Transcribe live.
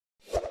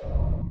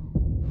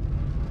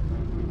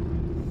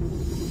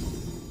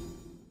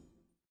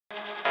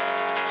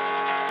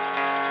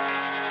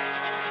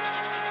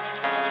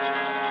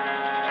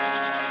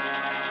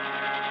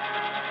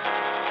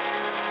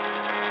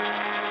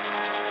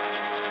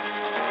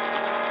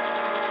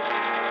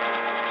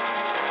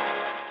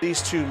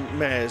These two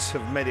mayors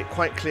have made it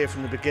quite clear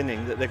from the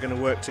beginning that they're going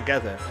to work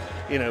together.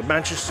 You know,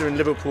 Manchester and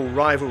Liverpool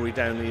rivalry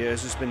down the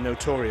years has been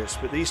notorious,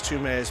 but these two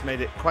mayors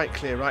made it quite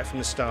clear right from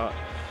the start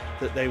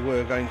that they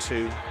were going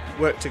to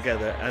work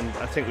together, and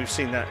I think we've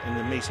seen that in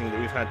the meeting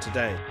that we've had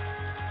today.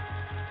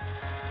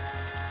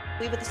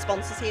 We were the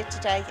sponsors here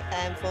today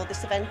for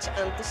this event,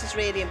 and this is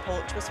really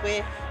important to us.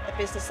 We're a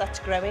business that's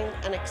growing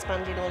and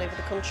expanding all over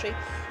the country,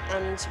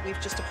 and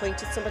we've just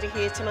appointed somebody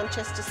here to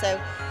Manchester,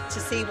 so to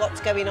see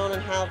what's going on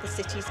and how the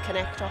cities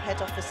connect. Our head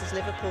office is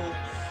Liverpool,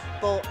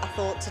 but I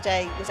thought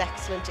today was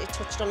excellent. It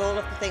touched on all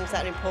of the things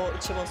that are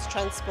important to us: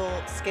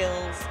 transport,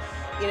 skills,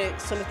 you know,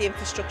 some of the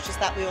infrastructures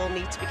that we all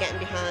need to be getting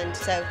behind.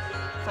 So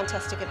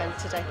fantastic event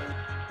today.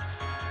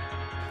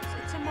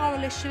 It's a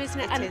moral issue, isn't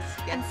it? It is,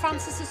 yes, and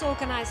Francis's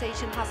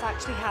organisation has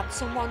actually had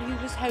someone who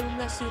was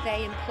homeless who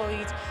they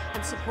employed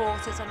and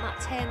supported, and that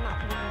turned that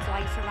woman's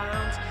life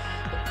around.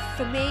 But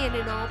for me and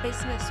in our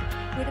business,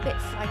 we're a bit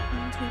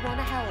frightened. We want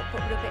to help,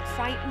 but we're a bit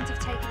frightened of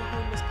taking a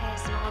homeless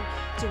person on.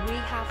 Do we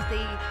have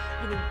the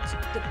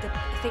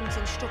things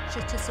and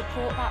structure to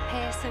support that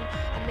person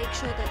and make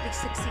sure that they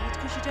succeed?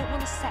 Because you don't want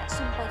to set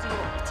somebody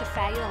up to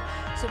fail.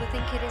 So I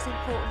think it is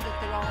important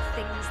that there are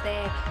things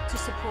there to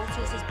support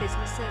us as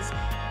businesses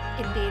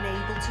in being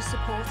able to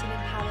support and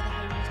empower the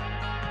homeless.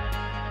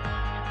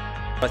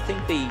 I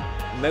think the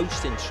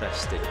most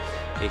interesting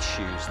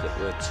issues that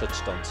were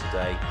touched on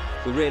today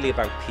were really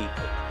about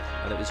people,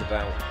 and it was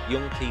about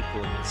young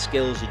people and the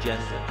skills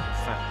agenda.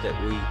 The fact that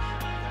we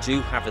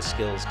do have a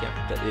skills gap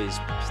that is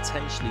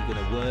potentially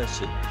going to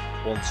worsen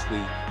once we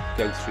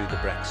go through the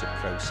Brexit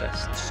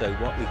process. And so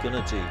what we're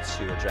going to do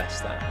to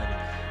address that,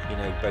 and you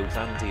know, both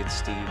Andy and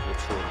Steve were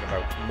talking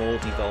about more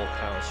devolved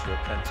powers for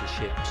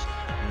apprenticeships,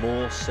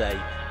 more say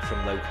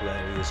from local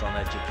areas on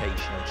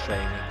education and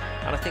training,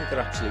 and I think they're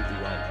absolutely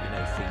right. You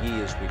know, for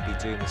years we've been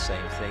doing the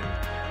same thing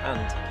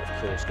and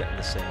of course getting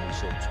the same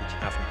results, which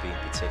haven't been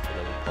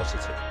particularly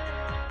positive.